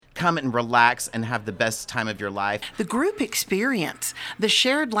come and relax and have the best time of your life. The group experience, the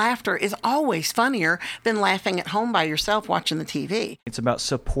shared laughter is always funnier than laughing at home by yourself watching the TV. It's about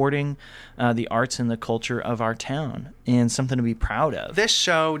supporting the arts and the culture of our town and something to be proud of. This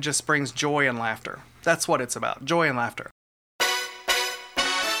show just brings joy and laughter. That's what it's about, joy and laughter.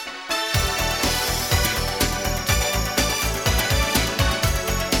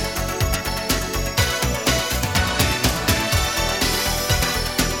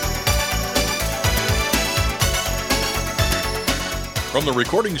 From the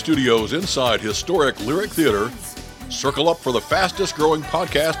recording studios inside historic Lyric Theater, circle up for the fastest growing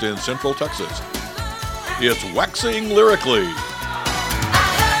podcast in Central Texas. It's Waxing Lyrically.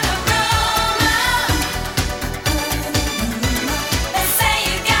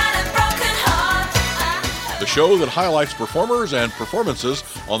 The show that highlights performers and performances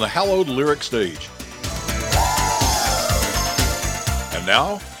on the hallowed lyric stage. And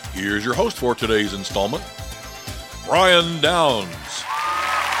now, here's your host for today's installment, Brian Downs.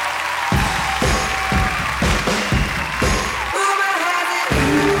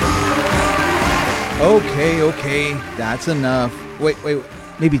 Okay, that's enough. Wait,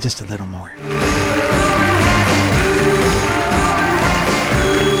 maybe just a little more.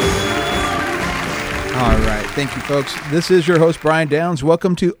 All right, thank you, folks. This is your host, Brian Downs.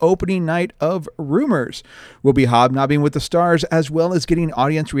 Welcome to opening night of Rumors. We'll be hobnobbing with the stars as well as getting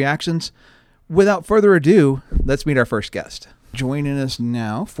audience reactions. Without further ado, let's meet our first guest. Joining us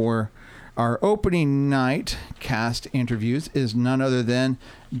now for our opening night cast interviews is none other than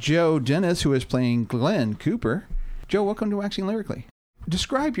Joe Dennis, who is playing Glenn Cooper. Joe, welcome to Waxing Lyrically.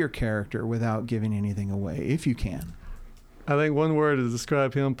 Describe your character without giving anything away, if you can. I think one word to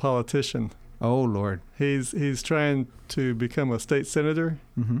describe him, politician. Oh, Lord. He's trying to become a state senator,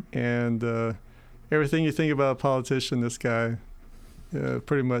 and everything you think about a politician, this guy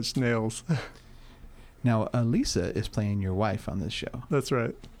pretty much nails. Now, Lisa is playing your wife on this show. That's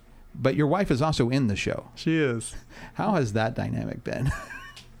right. But your wife is also in the show. She is. How has that dynamic been?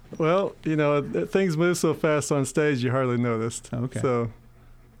 Well, things move so fast on stage you hardly noticed. Okay. So,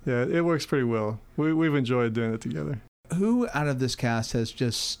 yeah, it works pretty well. We've enjoyed doing it together. Who out of this cast has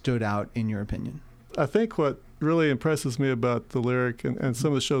just stood out in your opinion? I think what really impresses me about the Lyric and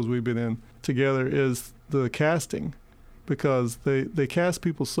some of the shows we've been in together is the casting, because they cast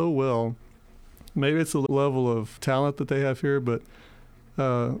people so well. Maybe it's a level of talent that they have here, but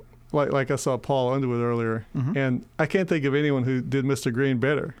like I saw Paul Underwood earlier, and I can't think of anyone who did Mr. Green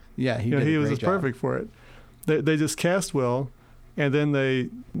better. Yeah, he was just perfect for it. They just cast well, and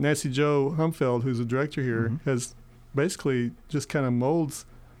then Nancy Jo Humfeld, who's a director here, has basically just kind of molds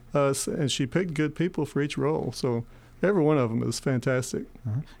us, and she picked good people for each role. So every one of them is fantastic.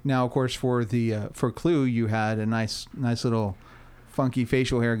 Now, of course, for Clue, you had a nice little funky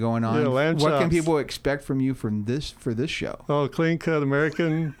facial hair going on. Yeah, lamb chops. What can people expect from you for this show? Oh, clean-cut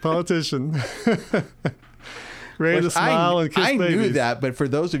American politician. Ready to smile and kiss babies. I knew that, but for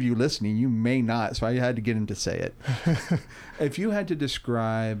those of you listening, you may not, so I had to get him to say it. If you had to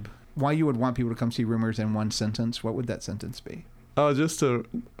describe why you would want people to come see Rumors in one sentence, what would that sentence be? Oh, just to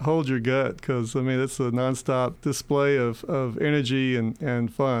hold your gut, because, it's a nonstop display of energy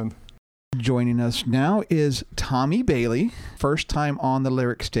and fun. Joining us now is Tommy Bailey, first time on the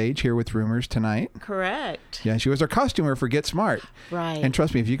Lyric stage here with Rumors tonight. Correct. Yeah, she was our costumer for Get Smart. Right. And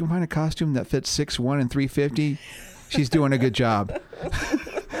trust me, if you can find a costume that fits 6'1" and 350, she's doing a good job.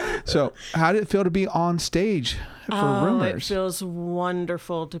 So how did it feel to be on stage for Rumors? It feels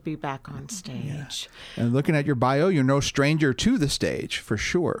wonderful to be back on stage. Yeah. And looking at your bio, you're no stranger to the stage, for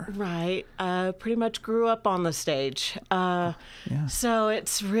sure. Right. Pretty much grew up on the stage. So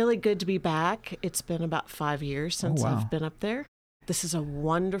it's really good to be back. It's been about 5 years since I've been up there. This is a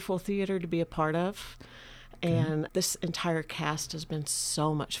wonderful theater to be a part of. And this entire cast has been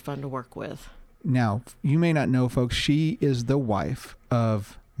so much fun to work with. Now, you may not know, folks, she is the wife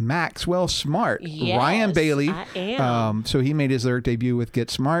of Maxwell Smart. Yes, Ryan Bailey. I am. So he made his lyric debut with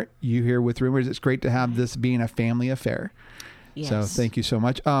Get Smart. You here with Rumors. It's great to have this being a family affair. Yes. So thank you so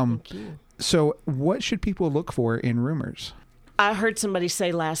much. Thank you. So what should people look for in Rumors? I heard somebody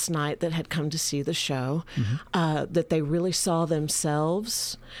say last night that had come to see the show that they really saw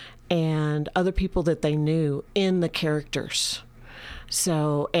themselves and other people that they knew in the characters.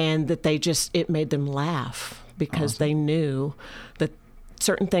 So, and that it made them laugh because they knew that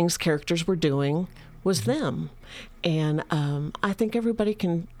certain things characters were doing was them. And I think everybody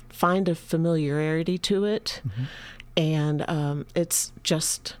can find a familiarity to it. And it's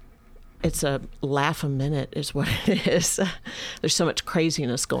just It's a laugh a minute is what it is. There's so much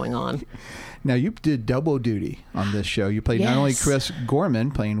craziness going on. Now, you did double duty on this show. You played not only Yes. Chris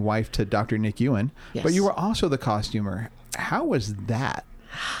Gorman, playing wife to Dr. Nick Ewan, but Yes. you were also the costumer. How was that?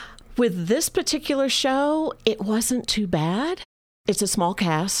 With this particular show, it wasn't too bad. It's a small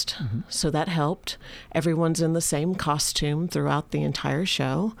cast, so that helped. Everyone's in the same costume throughout the entire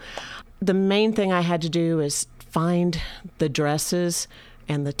show. The main thing I had to do is find the dresses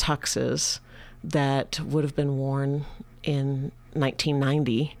and the tuxes that would have been worn in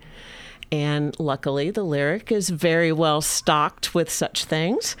 1990. And luckily, the Lyric is very well stocked with such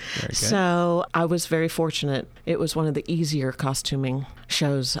things. Very good. So I was very fortunate. It was one of the easier costuming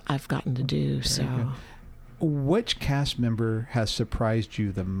shows I've gotten to do. Which cast member has surprised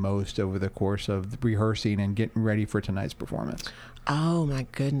you the most over the course of rehearsing and getting ready for tonight's performance? Oh my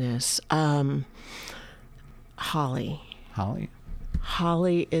goodness. Holly.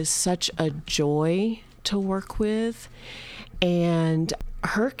 Holly is such a joy to work with, and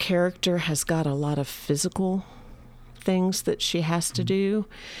her character has got a lot of physical things that she has to do,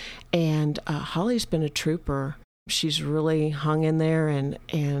 and Holly's been a trooper. She's really hung in there,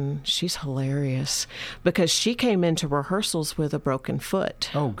 and she's hilarious because she came into rehearsals with a broken foot.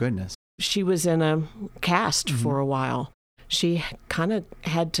 Oh, goodness. She was in a cast for a while. She kind of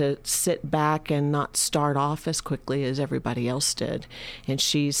had to sit back and not start off as quickly as everybody else did. And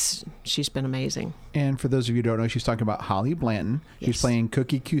she's been amazing. And for those of you who don't know, she's talking about Holly Blanton. She's Yes. playing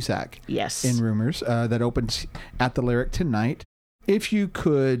Cookie Cusack Yes. in Rumors that opens at the Lyric tonight. If you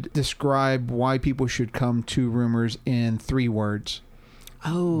could describe why people should come to Rumors in 3 words,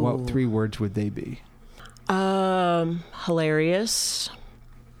 what 3 words would they be? Hilarious,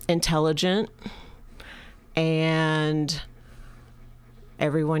 intelligent, and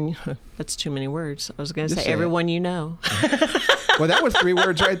everyone. That's too many words. I was going to Just say say it. everyone you know. Well, that was 3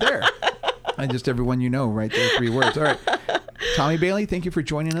 words right there. And just everyone you know right there, 3 words. All right. Tommy Bailey, thank you for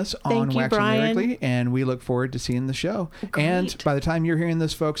joining us on Thank you, Waxing Brian. Lyrically, and we look forward to seeing the show. And Great. by the time you're hearing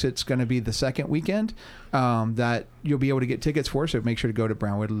this, folks, it's going to be the second weekend that you'll be able to get tickets for, so make sure to go to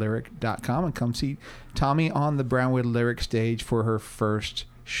brownwoodlyric.com and come see Tommy on the Brownwood Lyric stage for her first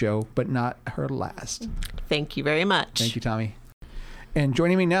show, but not her last. Thank you very much. Thank you, Tommy. And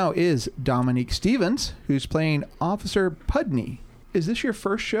joining me now is Dominique Stevens, who's playing Officer Pudney. Is this your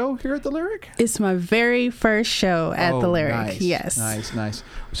first show here at the Lyric? It's my very first show at the Lyric. Nice, Yes. Nice.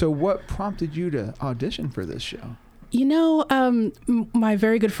 So what prompted you to audition for this show? You know, my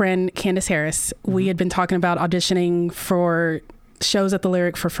very good friend, Candace Harris, we had been talking about auditioning for shows at the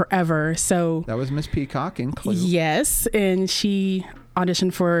Lyric for forever. So That was Miss Peacock in Clue. yes, and she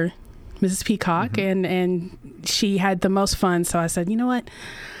auditioned for Mrs. Peacock, and she had the most fun. So I said, you know what?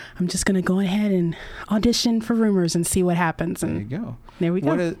 I'm just going to go ahead and audition for Rumors and see what happens. There And you go. there we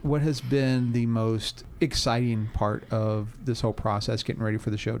go. What has been the most exciting part of this whole process, getting ready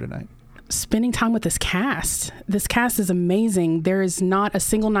for the show tonight? Spending time with this cast. This cast is amazing. There is not a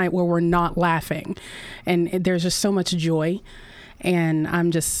single night where we're not laughing, and there's just so much joy, and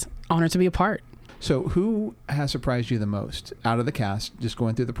I'm just honored to be a part. So who has surprised you the most out of the cast, just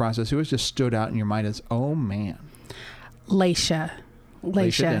going through the process? Who has just stood out in your mind as, oh, man? Laisha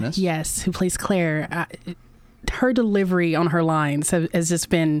Dennis. yes, who plays Claire. Her delivery on her lines has just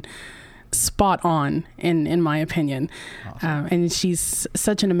been spot on, in my opinion. Awesome. And she's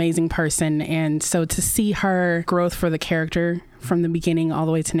such an amazing person. And so to see her growth for the character from the beginning all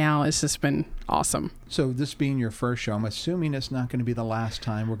the way to now has just been awesome. So this being your first show, I'm assuming it's not going to be the last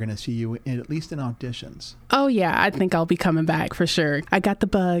time we're going to see you, at least in auditions. Oh, yeah, I think I'll be coming back for sure. I got the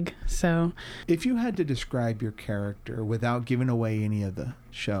bug, so. If you had to describe your character without giving away any of the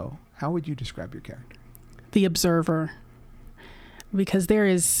show, how would you describe your character? The observer. Because there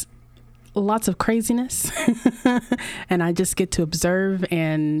is lots of craziness, and I just get to observe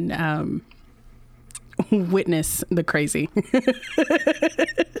and witness the crazy.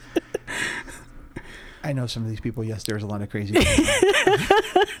 I know some of these people, yes, there's a lot of crazy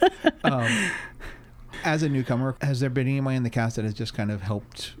as a newcomer, has there been anyone in the cast that has just kind of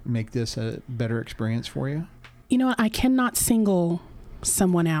helped make this a better experience for you? You know what? I cannot single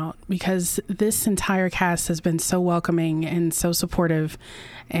someone out because this entire cast has been so welcoming and so supportive,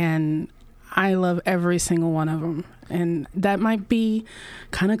 and I love every single one of them. And that might be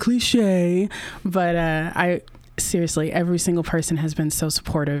kind of cliche, but I seriously, every single person has been so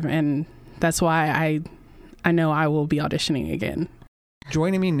supportive, and that's why I know I will be auditioning again.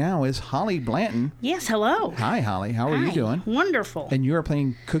 Joining me now is Holly Blanton. Yes, hello. Hi, Holly. How are you Hi. doing? Wonderful. And you are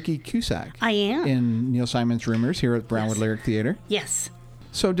playing Cookie Cusack. I am. In Neil Simon's Rumors here at Brownwood Lyric Theater. Yes.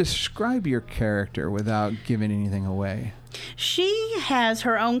 So describe your character without giving anything away. She has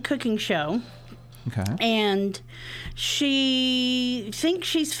her own cooking show. Okay. And she thinks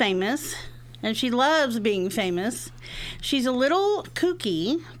she's famous, and she loves being famous. She's a little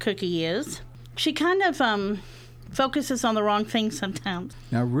kooky, Cookie is. She kind of focuses on the wrong things sometimes.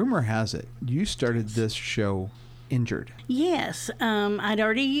 Now, rumor has it you started this show injured. Yes, I'd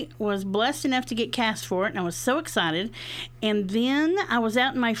already was blessed enough to get cast for it, and I was so excited. And then I was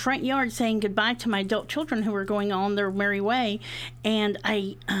out in my front yard saying goodbye to my adult children who were going on their merry way, and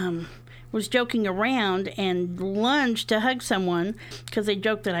I was joking around and lunged to hug someone because they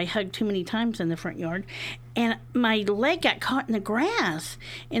joked that I hugged too many times in the front yard. And my leg got caught in the grass.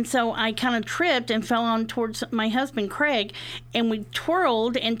 And so I kind of tripped and fell on towards my husband, Craig, and we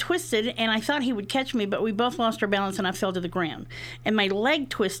twirled and twisted, and I thought he would catch me, but we both lost our balance and I fell to the ground. And my leg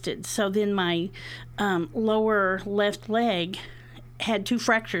twisted, so then my lower left leg had 2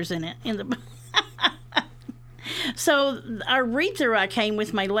 fractures in it. So I read through I came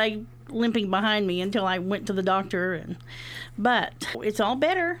with my leg limping behind me until I went to the doctor, but it's all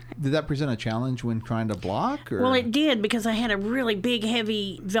better. Did that present a challenge when trying to block? Or? Well, it did, because I had a really big,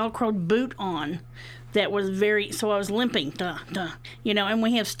 heavy Velcro boot on that was so I was limping, and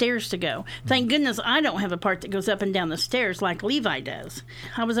we have stairs to go. Thank goodness I don't have a part that goes up and down the stairs like Levi does.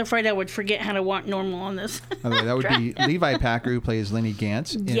 I was afraid I would forget how to walk normal on this. Okay, that would be Levi Packer, who plays Lenny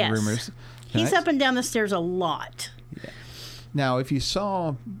Gantz in Yes. Rumors. He's up and down the stairs a lot. Yeah. Now, if you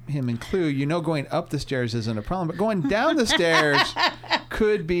saw him in Clue, going up the stairs isn't a problem, but going down the stairs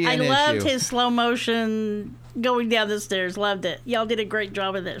could be an issue. I loved his slow motion going down the stairs. Loved it. Y'all did a great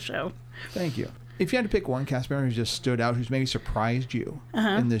job of that show. Thank you. If you had to pick one cast member who just stood out, who's maybe surprised you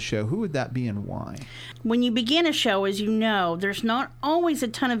in this show, who would that be and why? When you begin a show, as you know, there's not always a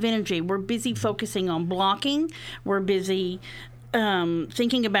ton of energy. We're busy focusing on blocking. We're busy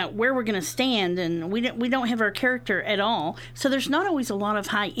thinking about where we're going to stand, and we don't have our character at all. So there's not always a lot of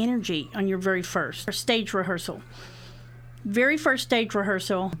high energy on your very first stage rehearsal. Very first stage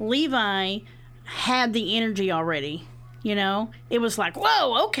rehearsal, Levi had the energy already. It was like,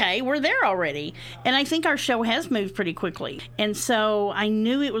 whoa, okay, we're there already. And I think our show has moved pretty quickly. And so I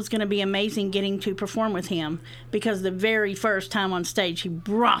knew it was going to be amazing getting to perform with him, because the very first time on stage, he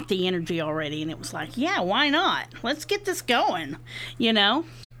brought the energy already. And it was like, yeah, why not? Let's get this going,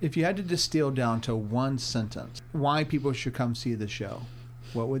 If you had to distill down to one sentence why people should come see the show,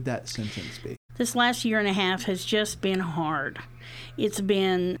 what would that sentence be? This last year and a half has just been hard. It's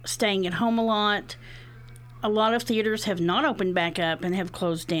been staying at home a lot. A lot of theaters have not opened back up and have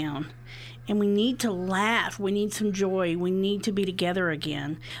closed down. And we need to laugh. We need some joy. We need to be together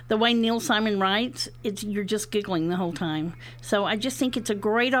again. The way Neil Simon writes, you're just giggling the whole time. So I just think it's a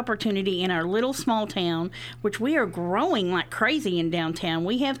great opportunity in our little small town, which we are growing like crazy in downtown.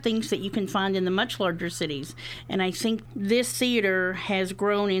 We have things that you can find in the much larger cities. And I think this theater has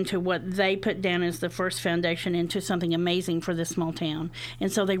grown into what they put down as the first foundation into something amazing for this small town.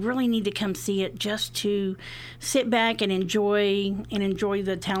 And so they really need to come see it just to sit back and enjoy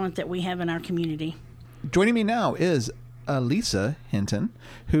the talent that we have in our community. Joining me now is Elisa Hinton,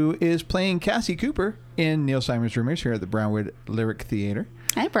 who is playing Cassie Cooper in Neil Simon's Rumors here at the Brownwood Lyric Theater.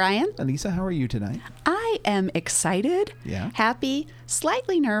 Hi, Brian. Elisa, how are you tonight? I am excited, happy,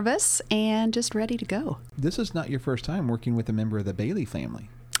 slightly nervous, and just ready to go. This is not your first time working with a member of the Bailey family.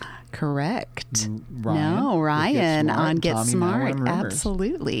 Correct. Ryan on Get Tommy Smart. Mallon,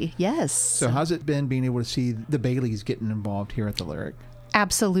 Absolutely. Yes. So how's it been being able to see the Baileys getting involved here at the Lyric?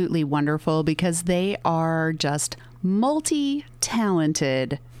 Absolutely wonderful, because they are just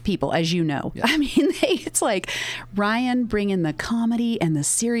multi-talented people, as you know. Yeah. I mean, it's like Ryan bringing the comedy and the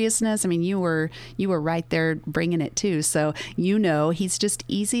seriousness. I mean, you were right there bringing it too. So, he's just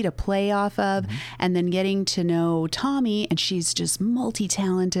easy to play off of. Mm-hmm. And then getting to know Tommy, and she's just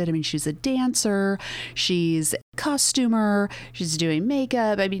multi-talented. I mean, she's a dancer, she's a costumer, she's doing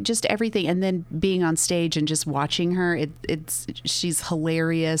makeup. I mean, just everything. And then being on stage and just watching her, she's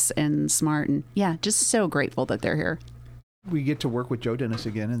hilarious and smart, and just so grateful that they're here. We get to work with Joe Dennis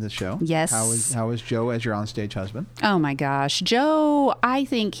again in this show. Yes. How is Joe as your onstage husband? Oh my gosh. Joe, I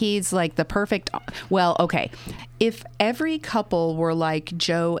think he's like the perfect, well, okay. If every couple were like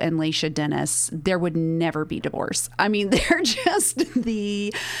Joe and Laisha Dennis, there would never be divorce. I mean, they're just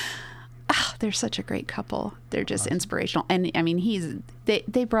they're such a great couple. They're just inspirational. And I mean,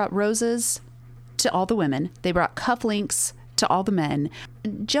 they brought roses to all the women. They brought cufflinks to all the men.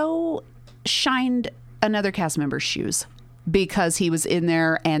 Joe shined another cast member's shoes, because he was in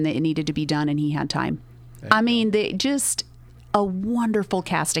there and it needed to be done and he had time. I mean, they just a wonderful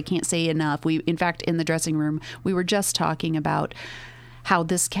cast. I can't say enough. In fact, in the dressing room, we were just talking about how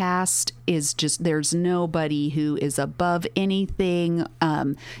this cast is just, there's nobody who is above anything.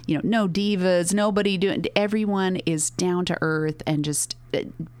 No divas, nobody doing, everyone is down to earth and just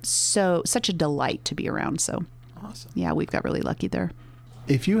such a delight to be around. So awesome. Yeah, we've got really lucky there.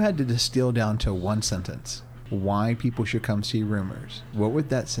 If you had to distill down to one sentence why people should come see Rumors, what would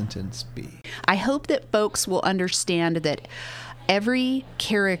that sentence be? I hope that folks will understand that every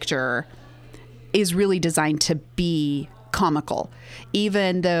character is really designed to be comical.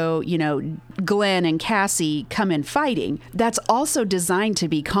 Even though, Glenn and Cassie come in fighting, that's also designed to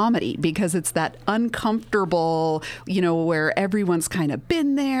be comedy because it's that uncomfortable, where everyone's kind of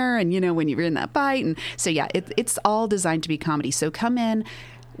been there and, when you're in that fight. And so, yeah, it's all designed to be comedy. So come in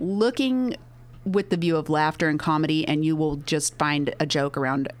looking with the view of laughter and comedy, and you will just find a joke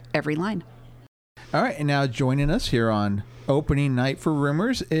around every line. All right. And now joining us here on opening night for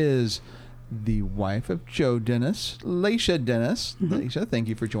Rumors is the wife of Joe Dennis, Leisha Dennis. Mm-hmm. Leisha, thank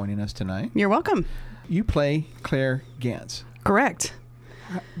you for joining us tonight. You're welcome. You play Claire Gantz. Correct.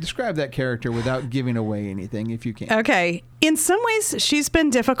 Describe that character without giving away anything, if you can. Okay. In some ways, she's been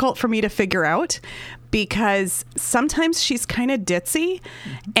difficult for me to figure out because sometimes she's kind of ditzy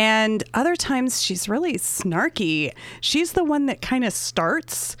and other times she's really snarky. She's the one that kind of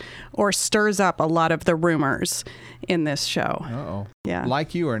starts or stirs up a lot of the rumors in this show. Uh-oh. Yeah.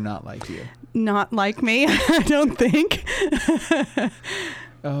 Like you or not like you? Not like me, I don't think.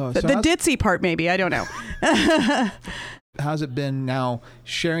 The ditzy part, maybe. I don't know. How's it been now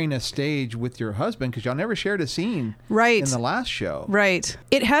sharing a stage with your husband? Because y'all never shared a scene in the last show. Right.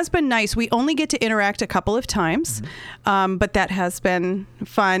 It has been nice. We only get to interact a couple of times, but that has been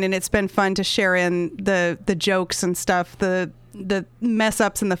fun. And it's been fun to share in the jokes and stuff, the mess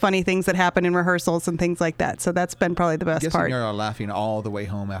ups and the funny things that happen in rehearsals and things like that. So that's been probably the best part. You're laughing all the way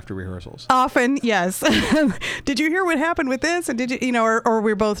home after rehearsals. Often, yes. Did you hear what happened with this? And did you, or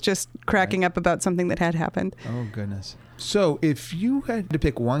we're both just cracking up about something that had happened. Oh, goodness. So if you had to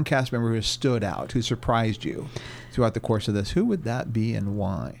pick one cast member who stood out, who surprised you throughout the course of this, who would that be and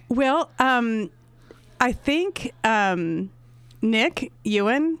why? Well, I think Nick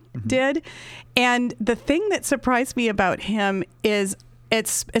Ewan did. And the thing that surprised me about him is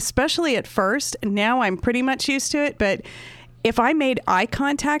it's especially at first, now I'm pretty much used to it, but if I made eye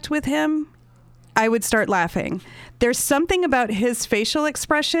contact with him, I would start laughing. There's something about his facial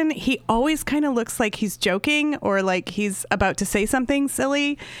expression. He always kind of looks like he's joking or like he's about to say something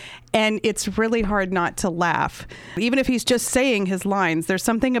silly. And it's really hard not to laugh. Even if he's just saying his lines, there's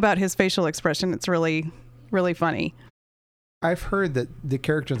something about his facial expression that's really, really funny. I've heard that the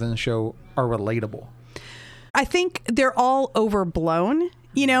characters in the show are relatable. I think they're all overblown,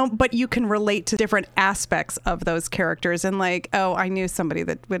 but you can relate to different aspects of those characters. And like, oh, I knew somebody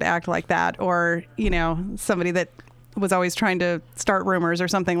that would act like that. Or, somebody that was always trying to start rumors or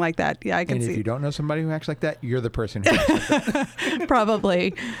something like that. Yeah, I can see. And if you don't know somebody who acts like that, you're the person who acts like that.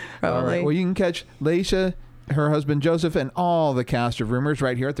 Probably. All right. Well, you can catch Leisha, her husband Joseph, and all the cast of Rumors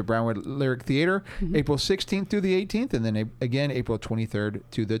right here at the Brownwood Lyric Theater, April 16th through the 18th, and then again April 23rd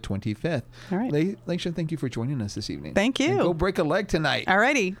to the 25th. All right. Leisha, thank you for joining us this evening. Thank you. And go break a leg tonight. All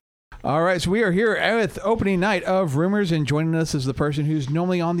righty. All right, so we are here with opening night of Rumors, and joining us is the person who's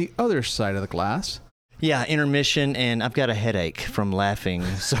normally on the other side of the glass. Yeah, intermission, and I've got a headache from laughing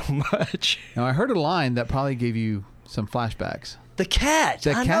so much. Now, I heard a line that probably gave you some flashbacks. The cat.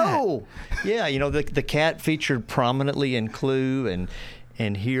 I know. Yeah, the cat featured prominently in Clue,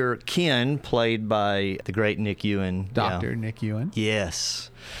 and here Ken, played by the great Nick Ewan. Dr. Nick Ewan.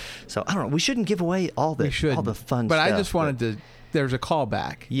 Yes. So, I don't know. We shouldn't give away all the fun but stuff. I just wanted to, there's a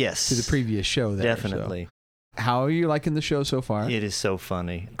callback. Yes. To the previous show there. Definitely. So. How are you liking the show so far? It is so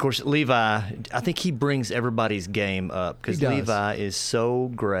funny. Of course, Levi, I think he brings everybody's game up because Levi is so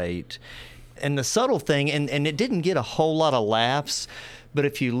great. And the subtle thing, and it didn't get a whole lot of laughs, but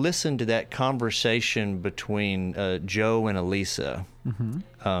if you listen to that conversation between Joe and Elisa,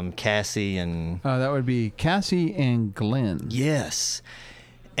 Cassie and... that would be Cassie and Glenn. Yes.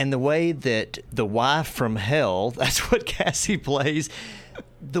 And the way that the wife from hell, that's what Cassie plays,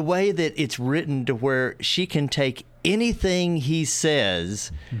 the way that it's written to where she can take anything he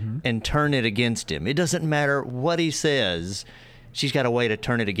says and turn it against him. It doesn't matter what he says. She's got a way to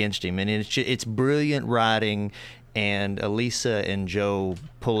turn it against him. And it's brilliant writing, and Elisa and Joe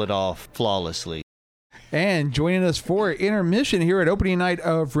pull it off flawlessly. And joining us for intermission here at opening night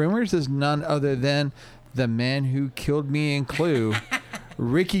of Rumors is none other than the man who killed me in Clue,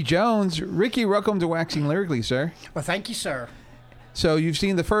 Ricky Jones. Ricky, welcome to Waxing Lyrically, sir. Well, thank you, sir. So you've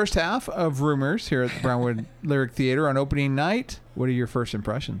seen the first half of Rumors here at the Brownwood Lyric Theater on opening night. What are your first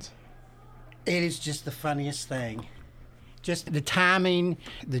impressions? It is just the funniest thing. Just the timing,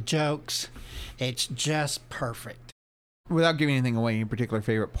 the jokes, it's just perfect. Without giving anything away, any particular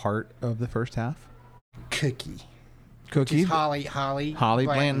favorite part of the first half? Cookie. Cookie? Just Holly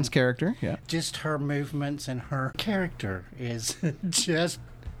Blanton's character, yeah. Just her movements and her character is just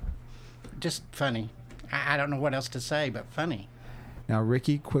funny. I don't know what else to say, but funny. Now,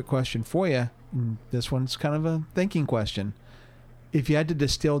 Ricky, quick question for you. This one's kind of a thinking question. If you had to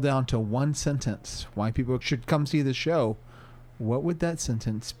distill down to one sentence why people should come see the show, what would that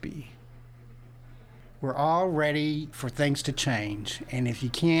sentence be? We're all ready for things to change. And if you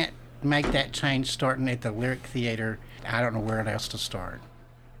can't make that change starting at the Lyric Theater, I don't know where else to start.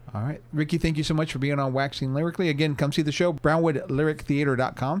 All right. Ricky, thank you so much for being on Waxing Lyrically. Again, come see the show.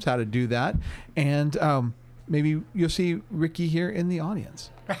 BrownwoodLyricTheater.com is how to do that. And maybe you'll see Ricky here in the audience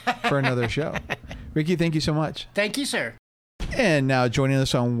for another show. Ricky, thank you so much. Thank you, sir. And now joining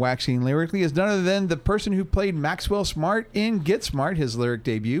us on Waxing Lyrically is none other than the person who played Maxwell Smart in Get Smart, his lyric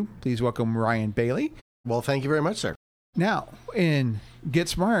debut. Please welcome Ryan Bailey. Well, thank you very much, sir. Now, in Get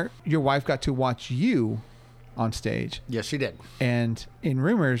Smart, your wife got to watch you on stage. Yes, she did. And in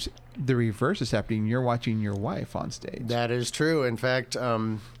Rumors, the reverse is happening. You're watching your wife on stage. That is true. In fact,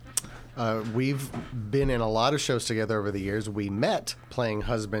 we've been in a lot of shows together over the years. We met playing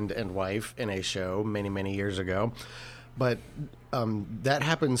husband and wife in a show many, many years ago. But that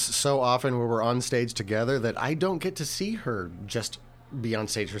happens so often where we're on stage together that I don't get to see her just be on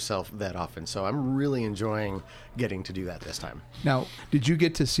stage herself that often. So I'm really enjoying getting to do that this time. Now, did you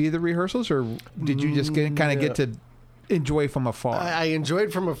get to see the rehearsals, or did you just kind of get to enjoy from afar? I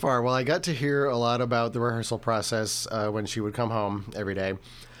enjoyed from afar. Well, I got to hear a lot about the rehearsal process when she would come home every day.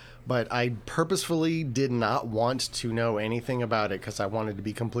 But I purposefully did not want to know anything about it because I wanted to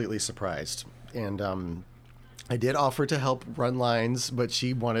be completely surprised. And I did offer to help run lines, but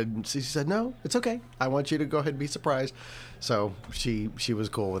she said, no, it's okay. I want you to go ahead and be surprised. So she was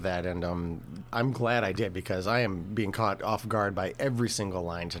cool with that. And I'm glad I did, because I am being caught off guard by every single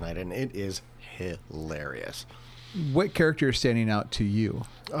line tonight. And it is hilarious. What character is standing out to you?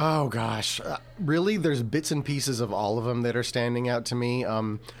 Oh, gosh. Really, there's bits and pieces of all of them that are standing out to me.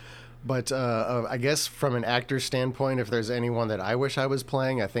 But I guess from an actor's standpoint, if there's anyone that I wish I was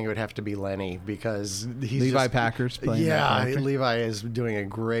playing, I think it would have to be Lenny, because he's Levi Packer's playing that character. Levi is doing a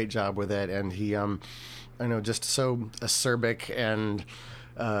great job with it, and he, I know, just so acerbic and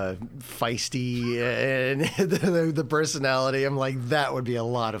feisty, and the personality. I'm like, that would be a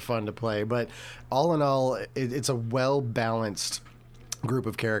lot of fun to play. But all in all, it's a well-balanced group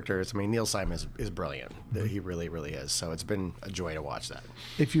of characters. I mean, Neil Simon is brilliant. He really, really is. So it's been a joy to watch that.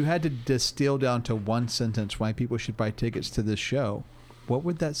 If you had to distill down to one sentence why people should buy tickets to this show, what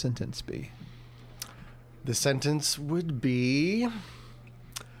would that sentence be? The sentence would be,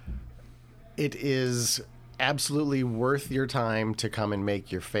 it is absolutely worth your time to come and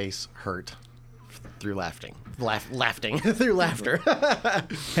make your face hurt through laughing through laughter.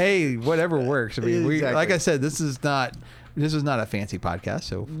 Hey, whatever works. I mean, Exactly. like I said, this is not a fancy podcast,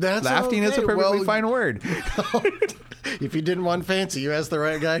 so That's laughing is a okay. perfectly fine word. If you didn't want fancy, you asked the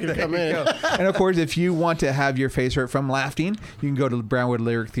right guy to come in. And of course, if you want to have your face hurt from laughing, you can go to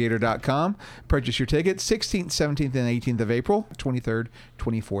BrownwoodLyricTheater.com, purchase your tickets 16th, 17th, and 18th of April, 23rd,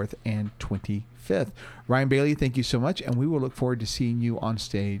 24th, and 25th. Ryan Bailey, thank you so much, and we will look forward to seeing you on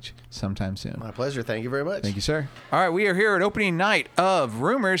stage sometime soon. My pleasure. Thank you very much. Thank you, sir. All right, we are here at opening night of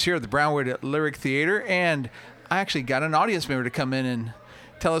Rumors here at the Brownwood Lyric Theater, and I actually got an audience member to come in and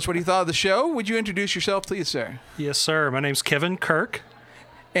tell us what he thought of the show. Would you introduce yourself, please, sir? Yes, sir. My name's Kevin Kirk.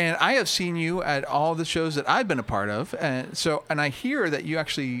 And I have seen you at all the shows that I've been a part of. And I hear that you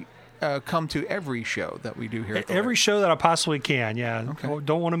actually come to every show that we do here at the Every show that I possibly can, yeah. Okay.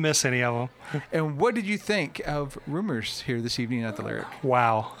 Don't want to miss any of them. And what did you think of Rumors here this evening at the Lyric?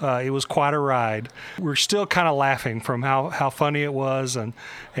 Wow. It was quite a ride. We're still kind of laughing from how funny it was, and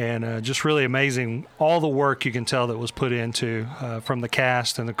just really amazing all the work you can tell that was put into from the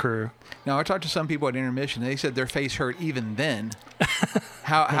cast and the crew. Now, I talked to some people at intermission. They said their face hurt even then.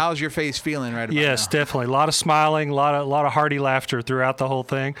 How's your face feeling right about now? Yes, definitely. A lot of smiling, a lot of hearty laughter throughout the whole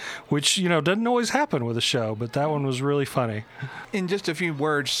thing, which, doesn't always happen with a show, but that one was really funny. In just a few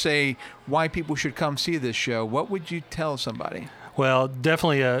words, say why people should come see this show. What would you tell somebody? Well,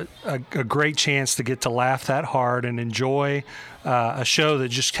 definitely a great chance to get to laugh that hard and enjoy a show that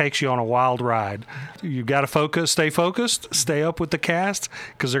just takes you on a wild ride. You've got to stay focused, stay up with the cast,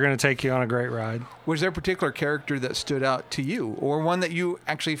 because they're going to take you on a great ride. Was there a particular character that stood out to you, or one that you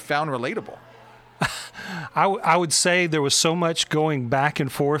actually found relatable? I would say there was so much going back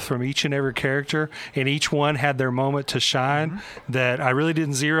and forth from each and every character, and each one had their moment to shine, that I really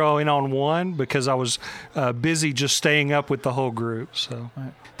didn't zero in on one because I was busy just staying up with the whole group. So,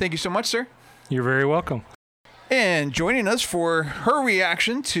 Thank you so much, sir. You're very welcome. And joining us for her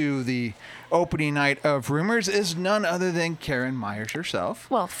reaction to the opening night of Rumors is none other than Karen Myers herself.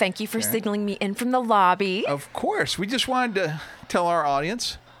 Well, thank you for Karen. signaling me in from the lobby. Of course. We just wanted to tell our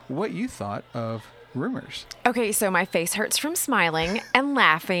audience what you thought of Rumors. Okay, so my face hurts from smiling and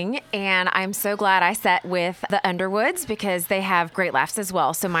laughing, and I'm so glad I sat with the Underwoods because they have great laughs as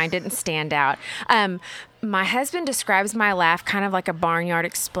well, so mine didn't stand out. My husband describes my laugh kind of like a barnyard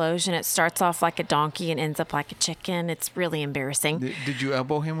explosion. It starts off like a donkey and ends up like a chicken. It's really embarrassing. Did you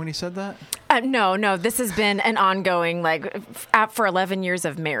elbow him when he said that? No. This has been an ongoing, out for 11 years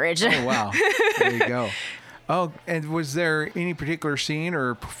of marriage. Oh, wow. There you go. Oh, and was there any particular scene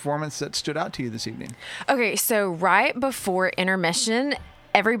or performance that stood out to you this evening? Okay, so right before intermission,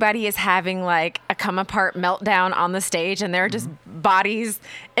 everybody is having like a come apart meltdown on the stage, and there are just bodies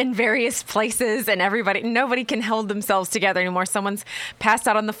in various places, and nobody can hold themselves together anymore. Someone's passed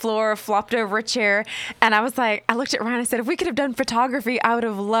out on the floor, flopped over a chair, and I looked at Ryan and I said, if we could have done photography, I would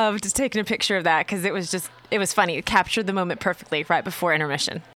have loved to take a picture of that because it was funny. It captured the moment perfectly right before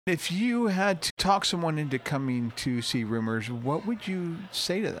intermission. If you had to talk someone into coming to see Rumors, what would you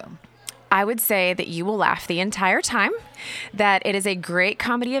say to them? I would say that you will laugh the entire time, that it is a great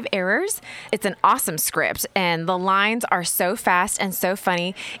comedy of errors. It's an awesome script, and the lines are so fast and so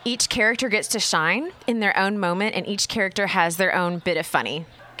funny. Each character gets to shine in their own moment, and each character has their own bit of funny.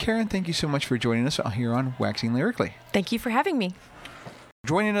 Karen, thank you so much for joining us here on Waxing Lyrically. Thank you for having me.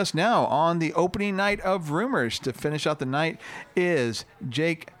 Joining us now on the opening night of Rumors to finish out the night is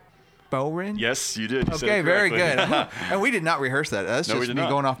Jake Bowrin? Yes, you did. You said okay, it very correctly. good. And we did not rehearse that. That's No, we just did me not.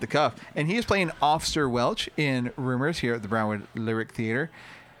 going off the cuff. And he is playing Officer Welch in Rumors here at the Brownwood Lyric Theater.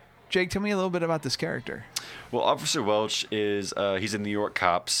 Jake, tell me a little bit about this character. Well, Officer Welch is he's a New York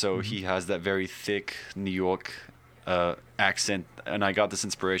cop, so he has that very thick New York accent, and I got this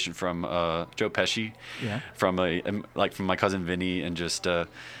inspiration from Joe Pesci, from my cousin Vinny, and just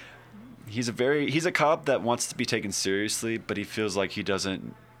he's a cop that wants to be taken seriously, but he feels like he's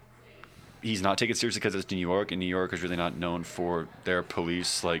not taken seriously because it's New York, and New York is really not known for their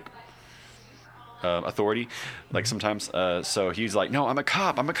police authority, sometimes. So he's like, no, I'm a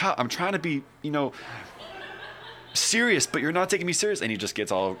cop. I'm trying to be, serious, but you're not taking me serious, and he just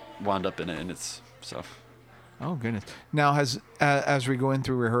gets all wound up in it, and it's so. Oh, goodness. Now, as we go in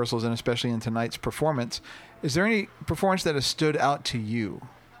through rehearsals, and especially in tonight's performance, is there any performance that has stood out to you?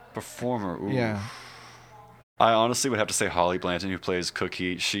 Performer? Ooh. Yeah. I honestly would have to say Holly Blanton, who plays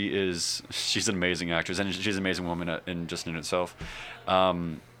Cookie. She's an amazing actress, and she's an amazing woman in itself.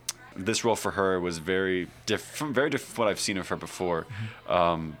 This role for her was very different from what I've seen of her before.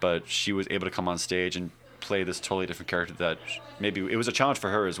 But she was able to come on stage and play this totally different character that maybe it was a challenge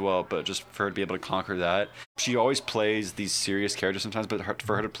for her as well, but just for her to be able to conquer that. She always plays these serious characters sometimes, but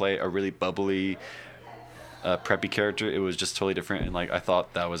for her to play a really bubbly, preppy character, it was just totally different, and I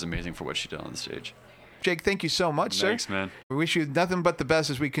thought that was amazing for what she did on the stage. Jake, thank you so much, sir. Thanks, man. We wish you nothing but the best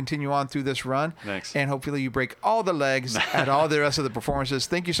as we continue on through this run. Thanks. And hopefully you break all the legs at all the rest of the performances.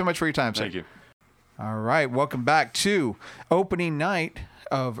 Thank you so much for your time, sir. Thank you. All right, welcome back to opening night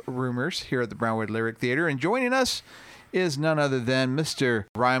of Rumors here at the Brownwood Lyric Theater. And joining us is none other than Mr.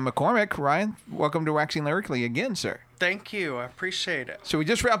 Ryan McCormick. Ryan, welcome to Waxing Lyrically again, sir. Thank you. I appreciate it. So we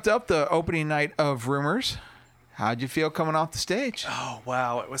just wrapped up the opening night of Rumors. How'd you feel coming off the stage? Oh,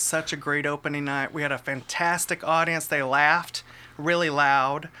 wow. It was such a great opening night. We had a fantastic audience. They laughed really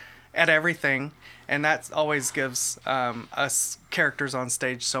loud at everything. And that always gives us characters on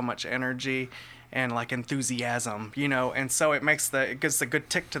stage so much energy and enthusiasm, and so it gives a good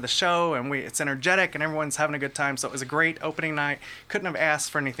tick to the show, and it's energetic and everyone's having a good time. So it was a great opening night. Couldn't have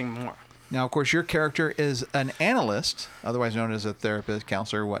asked for anything more. Now, of course, your character is an analyst, otherwise known as a therapist,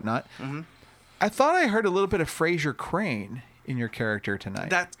 counselor, whatnot. Mm-hmm. I thought I heard a little bit of Fraser Crane in your character tonight.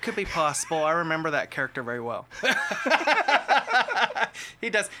 That could be possible. I remember that character very well. He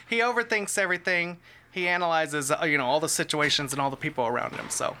does. He overthinks everything. He analyzes, all the situations and all the people around him.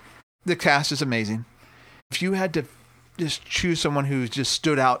 So the cast is amazing. If you had to just choose someone who just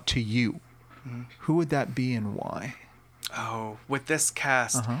stood out to you, who would that be and why? Oh, with this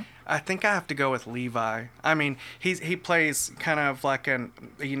cast, I think I have to go with Levi. I mean, he plays kind of like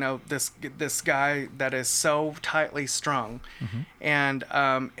this guy that is so tightly strung, and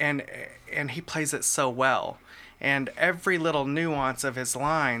he plays it so well. And every little nuance of his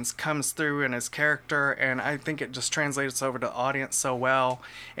lines comes through in his character, and I think it just translates over to the audience so well,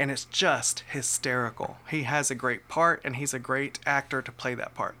 and it's just hysterical. He has a great part, and he's a great actor to play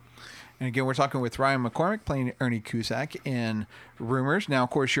that part. And again, we're talking with Ryan McCormick playing Ernie Cusack in Rumors. Now,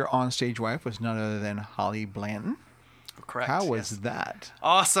 of course, your onstage wife was none other than Holly Blanton. Correct. How was that?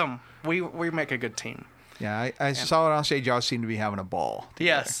 Awesome. We make a good team. Yeah, I saw it on stage. Y'all seem to be having a ball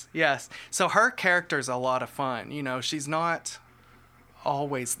together. Yes. So her character's a lot of fun. You know, she's not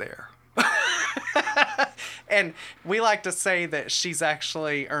always there. And we like to say that she's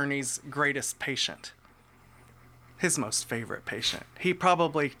actually Ernie's greatest patient. His most favorite patient. He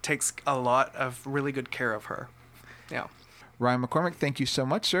probably takes a lot of really good care of her. Yeah. Ryan McCormick, thank you so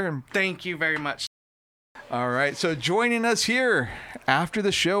much, sir. Thank you very much. All right, so joining us here after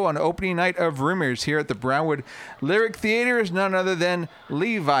the show on opening night of Rumors here at the Brownwood Lyric Theater is none other than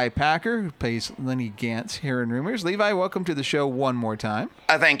Levi Packer, who plays Lenny Gantz here in Rumors. Levi, welcome to the show one more time.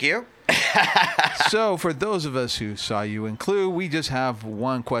 Thank you. So for those of us who saw you in Clue, we just have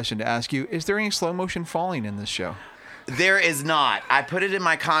one question to ask you. Is there any slow motion falling in this show? There is not. I put it in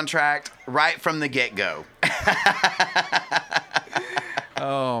my contract right from the get-go.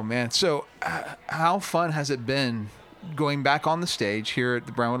 Oh, man. So how fun has it been going back on the stage here at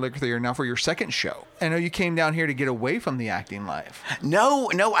the Brownwood Liquor Theater now for your second show? I know you came down here to get away from the acting life. No,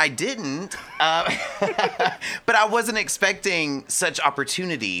 I didn't. But I wasn't expecting such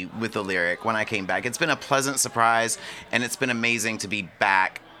opportunity with the Lyric when I came back. It's been a pleasant surprise, and it's been amazing to be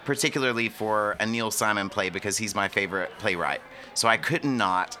back, particularly for a Neil Simon play because he's my favorite playwright. So I could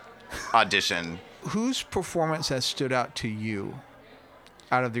not audition. Whose performance has stood out to you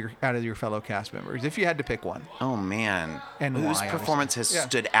out of your fellow cast members, if you had to pick one? Oh, man. And whose why, performance obviously? has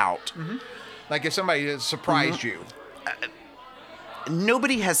stood out? Mm-hmm. Like if somebody has surprised you.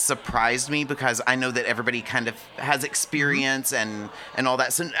 Nobody has surprised me because I know that everybody kind of has experience and all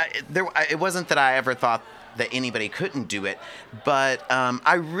that. So it wasn't that I ever thought that anybody couldn't do it, but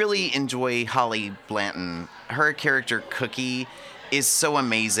I really enjoy Holly Blanton. Her character Cookie is so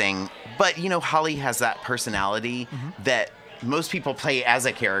amazing, but Holly has that personality that most people play as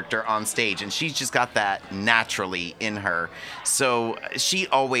a character on stage, and she's just got that naturally in her. So she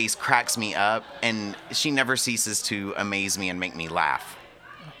always cracks me up, and she never ceases to amaze me and make me laugh.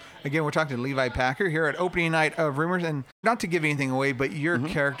 Again, we're talking to Levi Packer here at opening night of Rumors, and not to give anything away, but your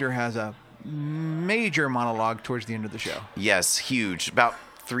character has a major monologue towards the end of the show. Yes, huge. About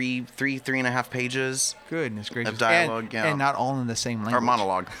three and a half pages. Goodness gracious. Of dialogue, and not all in the same language. Or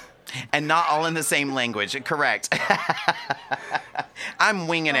monologue. And not all in the same language. Correct. I'm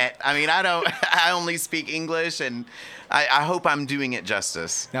winging it. I mean, I only speak English, and I hope I'm doing it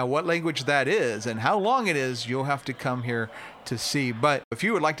justice. Now, what language that is and how long it is, you'll have to come here to see. But if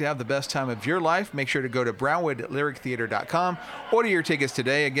you would like to have the best time of your life, make sure to go to brownwoodlyrictheater.com. Order your tickets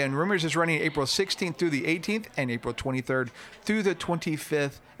today. Again, Rumors is running April 16th through the 18th and April 23rd through the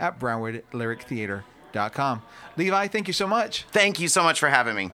 25th at brownwoodlyrictheater.com. Levi, thank you so much. Thank you so much for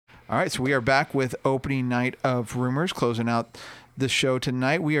having me. All right, so we are back with opening night of Rumors, closing out the show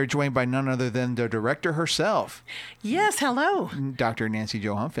tonight. We are joined by none other than the director herself. Yes, hello. Dr. Nancy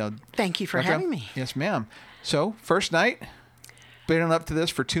Jo Humfeld. Thank you for having me. Yes, ma'am. So, first night, been up to this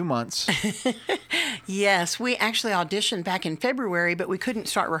for 2 months. Yes, we actually auditioned back in February, but we couldn't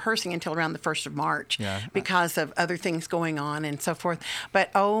start rehearsing until around the 1st of March because of other things going on and so forth. But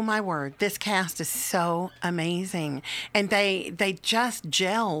oh my word, this cast is so amazing. And they just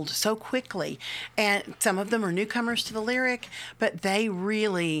gelled so quickly. And some of them are newcomers to the Lyric, but they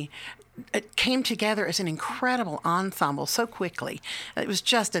really came together as an incredible ensemble so quickly. It was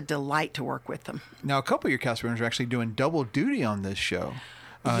just a delight to work with them. Now, a couple of your cast members are actually doing double duty on this show.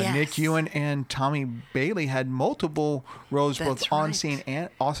 Yes. Nick Ewan and Tommy Bailey had multiple roles, both on scene and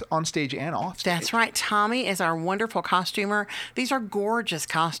on stage and off stage. That's right. Tommy is our wonderful costumer. These are gorgeous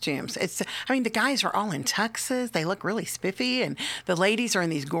costumes. The guys are all in tuxes. They look really spiffy, and the ladies are in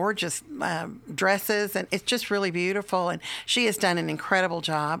these gorgeous dresses, and it's just really beautiful. And she has done an incredible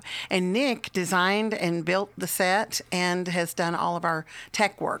job. And Nick designed and built the set and has done all of our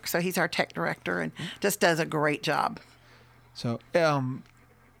tech work. So he's our tech director and just does a great job. So,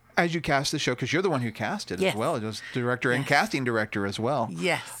 as you cast the show, because you're the one who cast it as well, as director and casting director as well.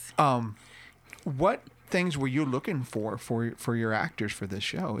 Yes. What things were you looking for your actors for this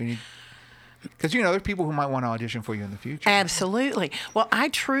show? Because there are people who might want to audition for you in the future. Absolutely. Well, I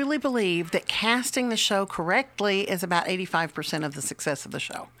truly believe that casting the show correctly is about 85% of the success of the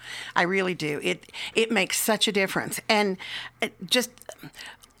show. I really do. It makes such a difference. And just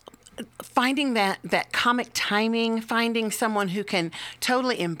finding that comic timing, finding someone who can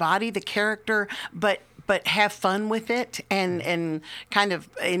totally embody the character, but have fun with it, and kind of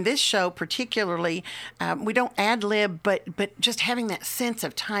in this show particularly, we don't ad lib, but just having that sense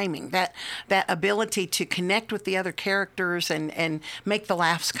of timing, that ability to connect with the other characters and make the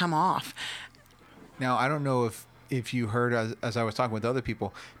laughs come off. Now, I don't know if you heard as I was talking with other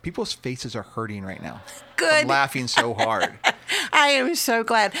people, people's faces are hurting right now. Good. From laughing so hard. I am so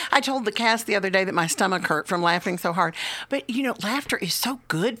glad. I told the cast the other day that my stomach hurt from laughing so hard. But, laughter is so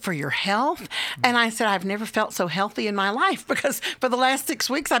good for your health. And I said, I've never felt so healthy in my life, because for the last 6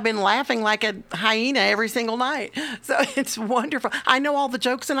 weeks, I've been laughing like a hyena every single night. So it's wonderful. I know all the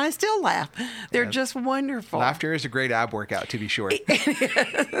jokes and I still laugh. They're just wonderful. Laughter is a great ab workout, to be sure.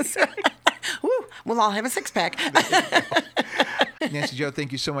 Woo, we'll all have a six-pack. Nancy Jo,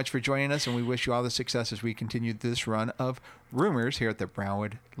 thank you so much for joining us, and we wish you all the success as we continue this run of Rumors here at the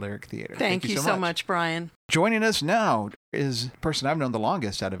Brownwood Lyric Theater. Thank you so much, Brian. Joining us now is the person I've known the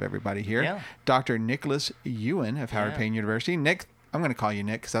longest out of everybody here, Dr. Nicholas Ewan of Howard Payne University. Nick, I'm going to call you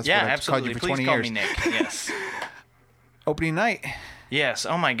Nick because that's what I've called you for 20 years. Please call me Nick, yes. Opening night. Yes,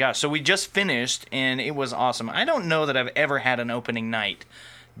 oh my gosh. So we just finished, and it was awesome. I don't know that I've ever had an opening night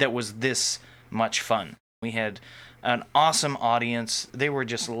that was this much fun. We had an awesome audience. They were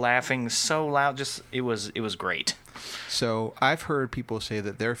just laughing so loud. It was great. So I've heard people say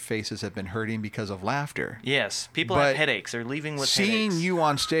that their faces have been hurting because of laughter. Yes, people have headaches. They're leaving with seeing headaches. You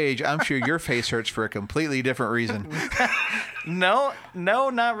on stage, I'm sure your face hurts for a completely different reason. No,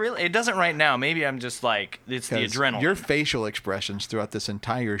 not really. It doesn't right now. Maybe I'm just it's the adrenaline. Your facial expressions throughout this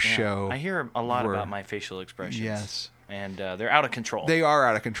entire show. I hear a lot about my facial expressions. Yes. And they're out of control. They are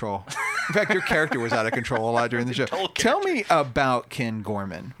out of control. In fact, your character was out of control a lot during the show. Tell me about Ken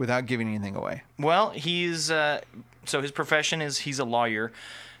Gorman without giving anything away. Well, he's so his profession is he's a lawyer.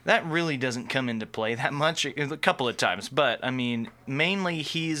 That really doesn't come into play that much, a couple of times. But, I mean, mainly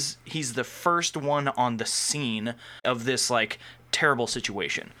he's the first one on the scene of this, terrible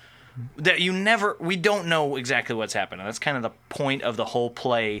situation. That we don't know exactly what's happening. That's kind of the point of the whole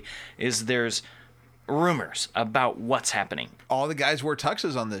play, is there's rumors about what's happening. All the guys wore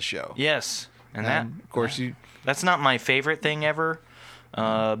tuxes on this show. Yes. And that, of course, that's not my favorite thing ever,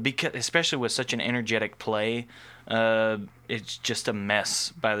 because especially with such an energetic play, it's just a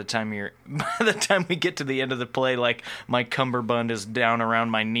mess by the time we get to the end of the play. My cummerbund is down around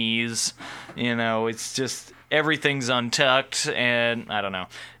my knees. It's just everything's untucked, and I don't know.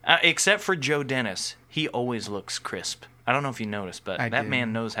 Except for Joe Dennis, he always looks crisp. I don't know if you noticed, but that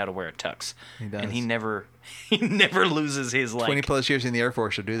man knows how to wear a tux. He does. And he never loses his 20 plus years in the Air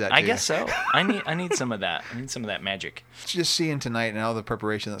Force will do that. I guess so. I need some of that. I need some of that magic. Just seeing tonight and all the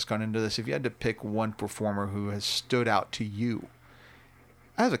preparation that's gone into this, if you had to pick one performer who has stood out to you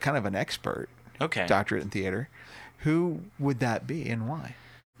as a kind of an expert, doctorate in theater, who would that be and why?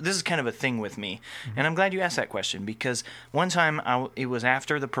 This is kind of a thing with me, and I'm glad you asked that question, because one time it was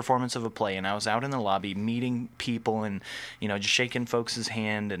after the performance of a play, and I was out in the lobby meeting people and, just shaking folks'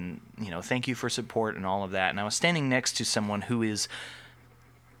 hand and, thank you for support and all of that. And I was standing next to someone who is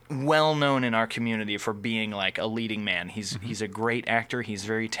well known in our community for being a leading man. He's a great actor. He's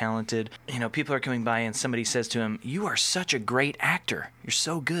very talented. People are coming by and somebody says to him, "You are such a great actor. You're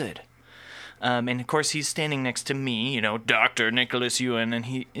so good." And of course he's standing next to me, Dr. Nicholas Ewan, and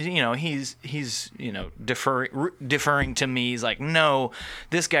he's deferring to me. He's like, "No,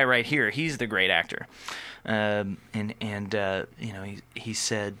 this guy right here, he's the great actor." He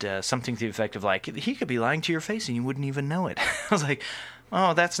said something to the effect of he could be lying to your face and you wouldn't even know it. I was like,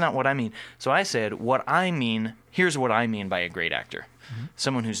 "Oh, that's not what I mean." So I said, here's what I mean by a great actor.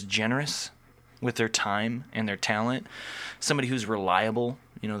 Someone who's generous with their time and their talent, somebody who's reliable.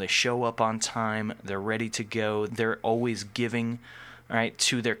 They show up on time, they're ready to go, they're always giving, right,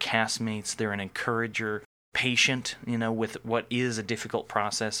 to their castmates. They're an encourager, patient, with what is a difficult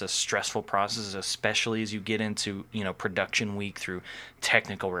process, a stressful process, especially as you get into, production week through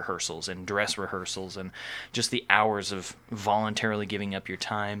technical rehearsals and dress rehearsals and just the hours of voluntarily giving up your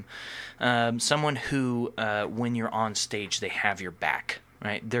time. Someone who, when you're on stage, they have your back,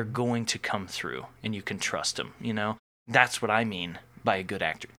 right? They're going to come through and you can trust them, That's what I mean by a good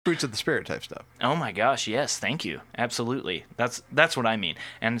actor. Fruits of the Spirit type stuff. Oh my gosh, yes, thank you. Absolutely. That's what I mean.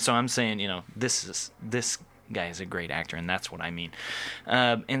 And so I'm saying, this guy is a great actor, and that's what I mean.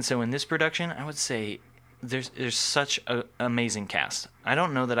 And so in this production, I would say there's such an amazing cast. I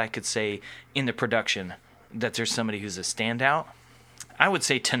don't know that I could say in the production that there's somebody who's a standout. I would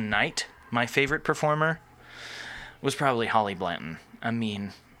say tonight, my favorite performer was probably Holly Blanton. I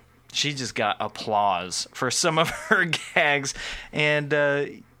mean, she just got applause for some of her gags,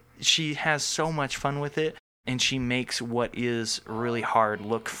 and she has so much fun with it, and she makes what is really hard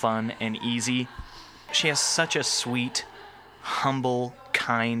look fun and easy. She has such a sweet, humble,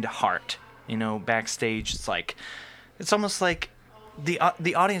 kind heart. You know, backstage, it's almost like the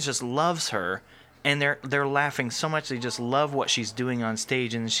audience just loves her, and they're laughing so much they just love what she's doing on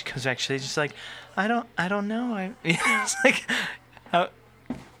stage, and she comes back, she's just like, I don't know. It's like,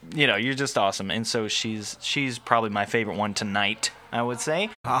 you're just awesome, and so she's probably my favorite one tonight, I would say.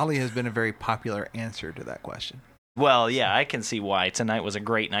 Holly has been a very popular answer to that question. Well, yeah, I can see why. Tonight was a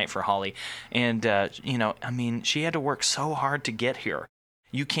great night for Holly, and she had to work so hard to get here.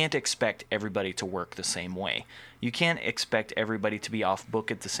 You can't expect everybody to work the same way. You can't expect everybody to be off book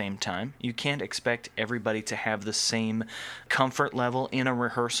at the same time. You can't expect everybody to have the same comfort level in a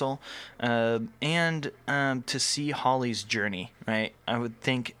rehearsal. And to see Holly's journey, right? I would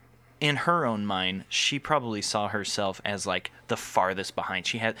think in her own mind, she probably saw herself as like the farthest behind.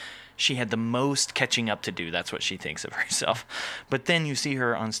 She had the most catching up to do. That's what she thinks of herself. But then you see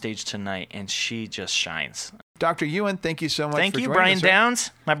her on stage tonight, and she just shines. Dr. Ewan, thank you so much. Thank for you, joining Brian us,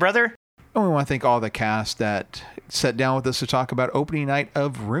 Downs, my brother. And we want to thank all the cast that sat down with us to talk about opening night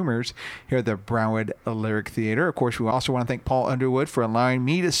of Rumors here at the Brownwood Lyric Theater. Of course, we also want to thank Paul Underwood for allowing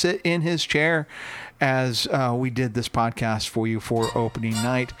me to sit in his chair as we did this podcast for you for opening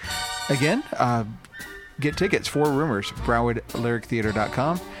night. Again, get tickets for Rumors,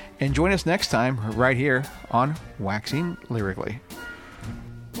 BrownwoodLyricTheater.com, and join us next time right here on Waxing Lyrically.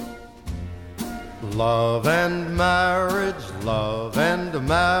 Love and marriage,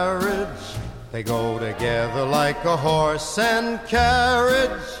 they go together like a horse and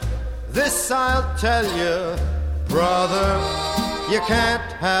carriage. This I'll tell you, brother, you can't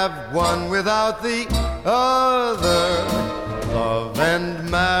have one without the other. Love and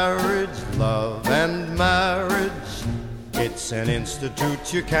marriage, it's an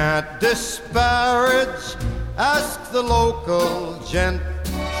institute you can't disparage. Ask the local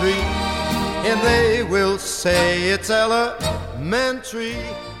gentry, and they will say it's elementary.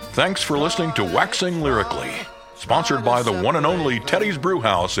 Thanks for listening to Waxing Lyrically, sponsored by the one and only Teddy's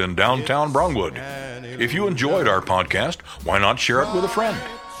Brewhouse in downtown Brownwood. If you enjoyed our podcast, why not share it with a friend?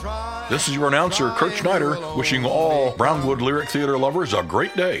 This is your announcer, Kurt Schneider, wishing all Brownwood Lyric Theater lovers a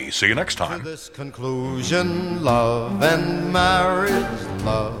great day. See you next time. To this conclusion, love and marriage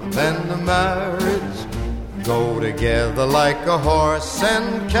go together like a horse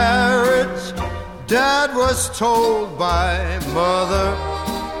and carriage. Dad was told by mother,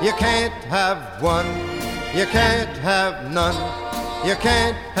 you can't have one, you can't have none, you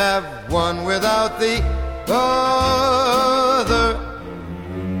can't have one without the other.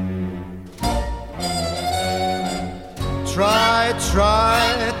 Try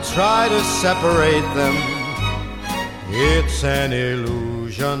to separate them, it's an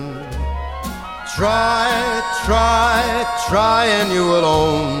illusion. Try, and you will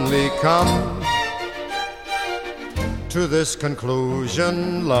only come to this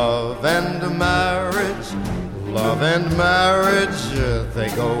conclusion. Love and marriage, they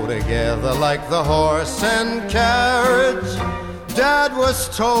go together like the horse and carriage. Dad was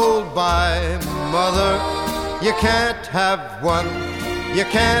told by mother, you can't have one, you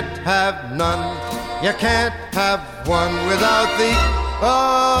can't have none, you can't have one without the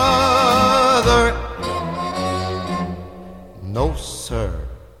other. No, sir.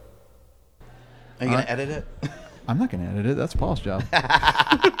 Are you going to edit it? I'm not going to edit it. That's Paul's job.